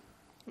after.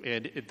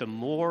 And the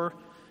more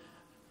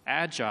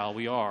agile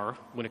we are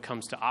when it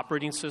comes to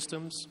operating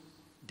systems,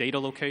 data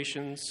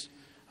locations,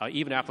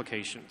 even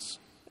applications.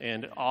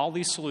 And all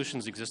these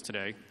solutions exist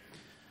today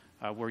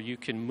where you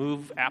can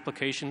move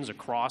applications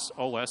across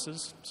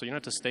OSs, so you don't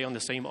have to stay on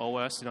the same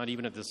OS, not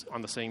even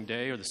on the same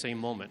day or the same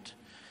moment.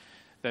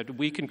 That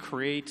we can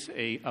create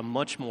a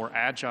much more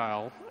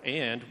agile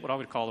and what I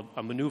would call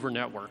a maneuver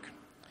network.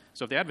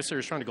 So if the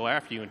adversary is trying to go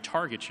after you and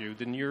target you,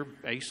 then you're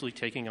basically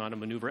taking on a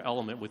maneuver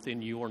element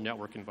within your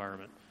network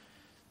environment.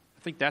 I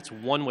I think that's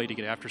one way to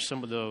get after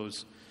some of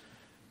those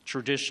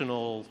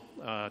traditional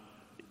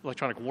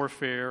electronic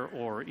warfare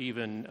or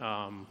even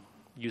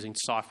using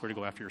software to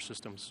go after your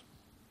systems.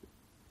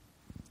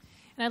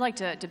 And I'd like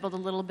to build a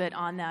little bit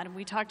on that. And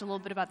we talked a little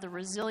bit about the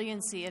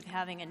resiliency of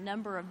having a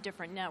number of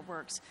different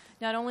networks.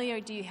 Not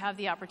only do you have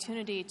the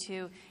opportunity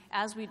to,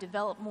 as we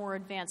develop more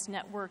advanced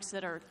networks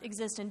that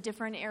exist in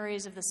different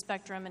areas of the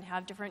spectrum and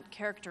have different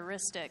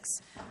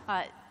characteristics,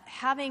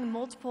 having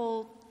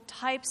multiple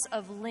types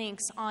of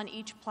links on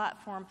each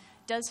platform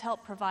does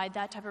help provide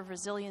that type of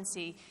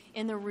resiliency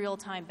in the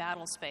real-time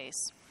battle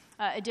space.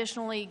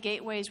 Additionally,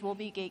 gateways will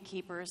be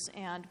gatekeepers,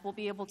 and we'll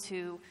be able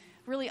to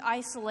really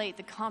isolate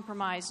the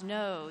compromised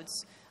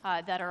nodes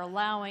that are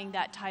allowing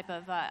that type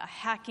of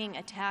hacking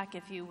attack,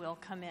 if you will,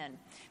 come in.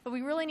 But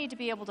we really need to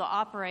be able to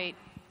operate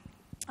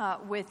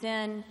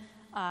within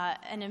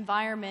an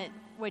environment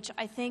which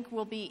I think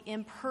will be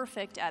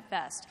imperfect at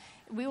best.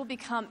 We will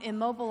become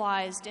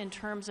immobilized in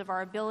terms of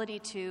our ability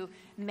to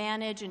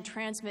manage and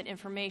transmit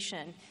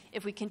information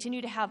if we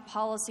continue to have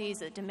policies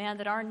that demand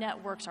that our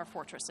networks are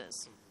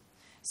fortresses.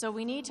 So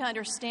we need to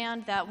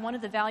understand that one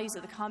of the values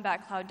that the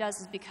Combat Cloud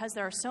does is because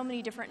there are so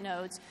many different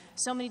nodes,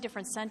 so many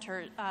different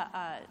sensors,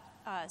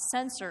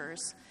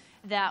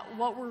 that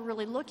what we're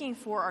really looking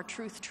for are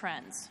truth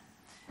trends.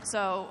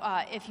 So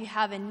if you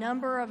have a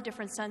number of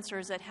different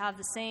sensors that have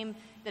the same,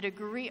 that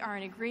are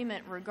in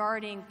agreement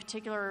regarding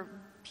particular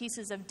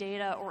pieces of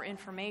data or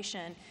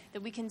information,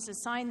 that we can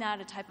assign that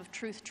a type of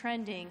truth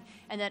trending,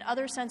 and that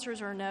other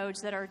sensors or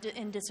nodes that are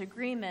in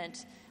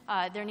disagreement,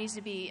 there needs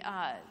to be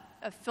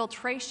a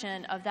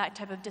filtration of that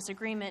type of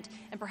disagreement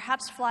and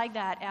perhaps flag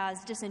that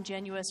as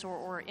disingenuous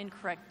or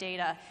incorrect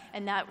data,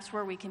 and that's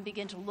where we can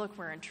begin to look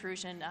where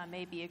intrusion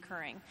may be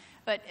occurring.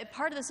 But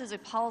part of this is a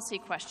policy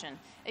question.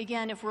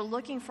 Again, if we're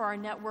looking for our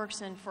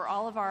networks and for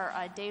all of our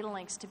data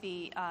links to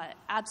be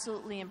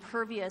absolutely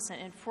impervious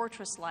and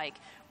fortress-like,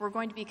 we're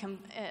going to be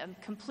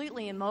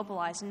completely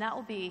immobilized, and that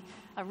will be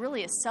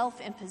really a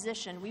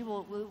self-imposition. We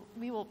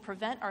will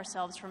prevent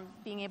ourselves from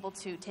being able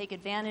to take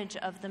advantage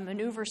of the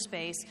maneuver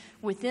space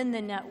within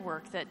the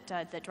network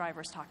that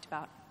drivers talked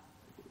about.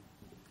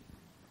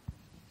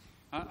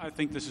 I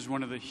think this is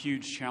one of the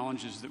huge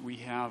challenges that we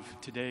have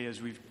today as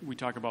we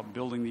talk about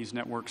building these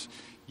networks,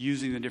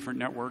 using the different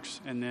networks,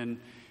 and then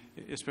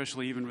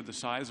especially even with the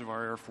size of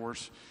our Air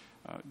Force,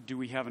 do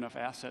we have enough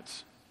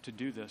assets to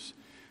do this?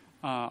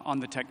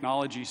 On the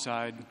technology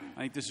side,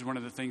 I think this is one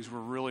of the things we're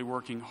really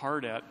working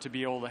hard at, to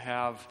be able to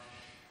have,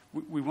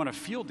 we want to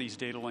field these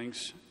data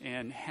links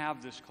and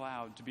have this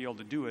cloud to be able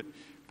to do it,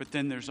 but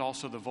then there's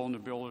also the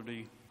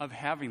vulnerability of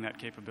having that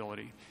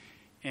capability.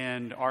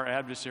 And our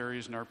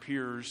adversaries and our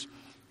peers,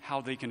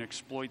 how they can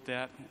exploit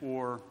that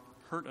or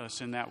hurt us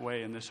in that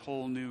way in this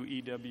whole new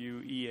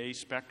EWEA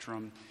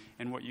spectrum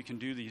and what you can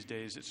do these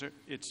days.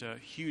 It's a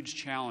huge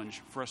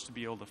challenge for us to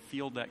be able to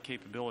field that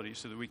capability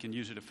so that we can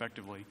use it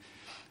effectively.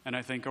 And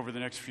I think over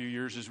the next few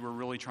years, as we're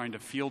really trying to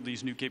field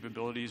these new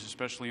capabilities,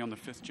 especially on the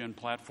 5th-gen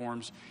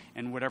platforms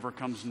and whatever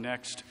comes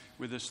next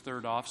with this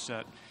third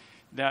offset,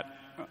 that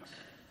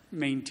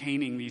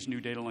maintaining these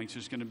new data links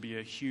is going to be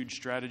a huge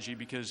strategy,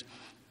 because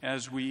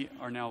as we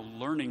are now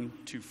learning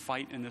to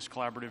fight in this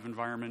collaborative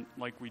environment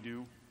like we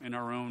do in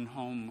our own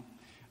home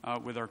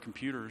with our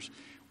computers,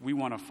 we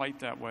want to fight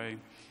that way.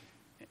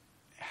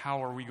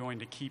 How are we going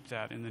to keep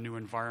that in the new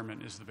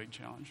environment is the big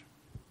challenge.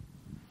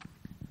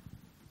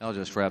 I'll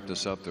just wrap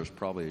this up. There's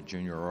probably a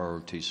junior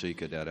ROTC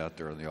cadet out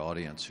there in the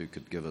audience who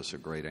could give us a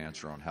great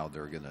answer on how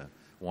they're going to,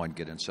 one,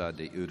 get inside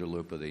the OODA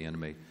loop of the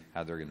enemy,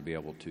 how they're going to be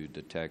able to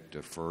detect,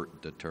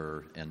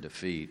 deter, and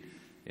defeat.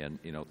 And,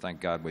 you know,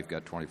 thank God we've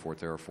got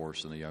 24th Air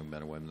Force and the young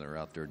men and women that are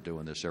out there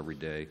doing this every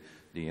day.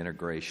 The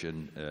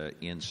integration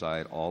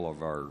inside all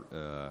of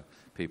our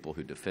people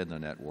who defend the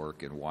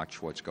network and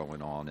watch what's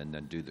going on and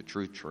then do the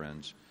truth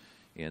trends,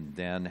 and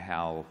then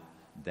how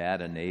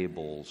that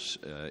enables,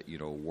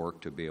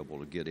 work to be able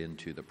to get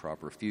into the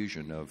proper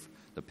fusion of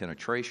the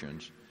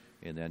penetrations,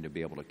 and then to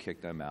be able to kick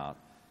them out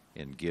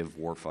and give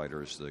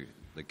warfighters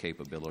the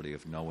capability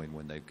of knowing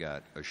when they've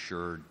got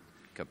assured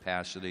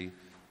capacity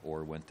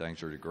or when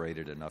things are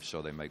degraded enough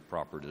so they make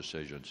proper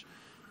decisions.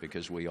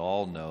 Because we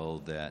all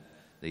know that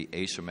the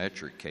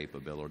asymmetric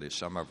capability of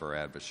some of our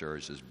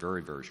adversaries is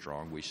very, very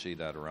strong. We see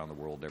that around the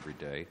world every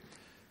day.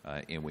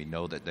 And we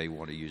know that they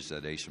want to use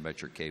that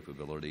asymmetric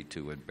capability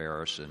to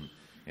embarrass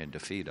and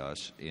defeat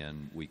us,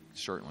 and we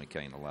certainly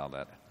can't allow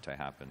that to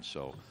happen.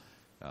 So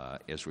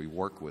as we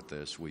work with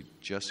this, we've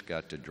just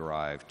got to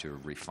drive to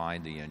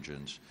refine the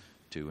engines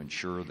to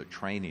ensure the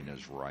training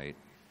is right,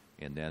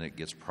 and then it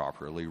gets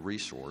properly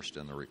resourced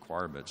and the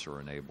requirements are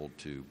enabled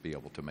to be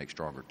able to make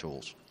stronger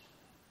tools.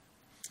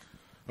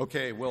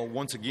 Okay, well,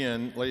 once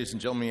again, ladies and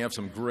gentlemen, we have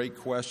some great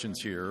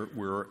questions here.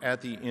 We're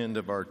at the end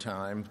of our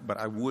time, but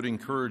I would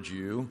encourage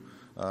you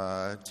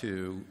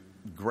to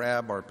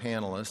grab our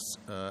panelists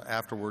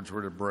afterwards.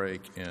 We're to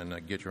break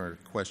and get your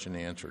question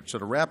answered. So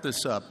to wrap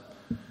this up,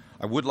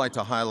 I would like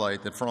to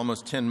highlight that for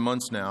almost 10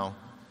 months now,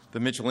 The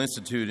Mitchell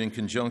Institute, in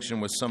conjunction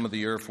with some of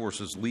the Air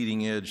Force's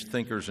leading-edge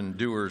thinkers and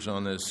doers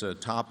on this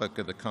topic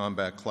of the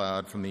combat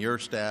cloud, from the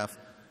USAF,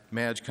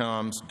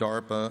 MAGCOMs,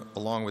 DARPA,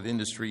 along with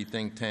industry,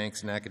 think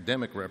tanks, and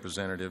academic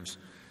representatives,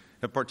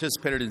 have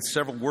participated in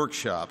several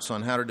workshops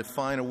on how to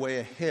define a way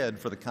ahead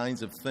for the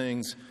kinds of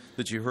things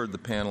that you heard the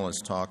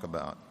panelists talk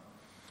about.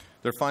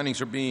 Their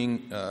findings are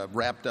being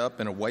wrapped up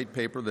in a white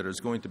paper that is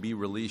going to be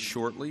released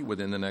shortly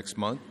within the next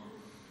month,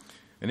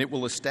 and it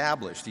will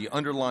establish the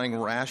underlying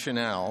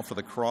rationale for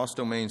the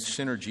cross-domain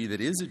synergy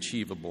that is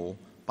achievable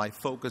by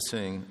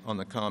focusing on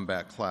the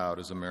combat cloud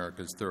as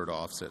America's third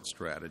offset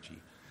strategy.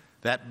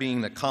 That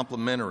being the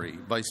complementary,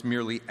 vice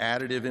merely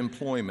additive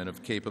employment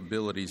of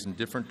capabilities in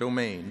different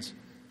domains,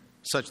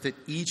 such that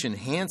each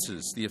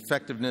enhances the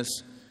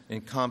effectiveness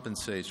and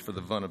compensates for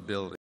the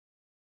vulnerability.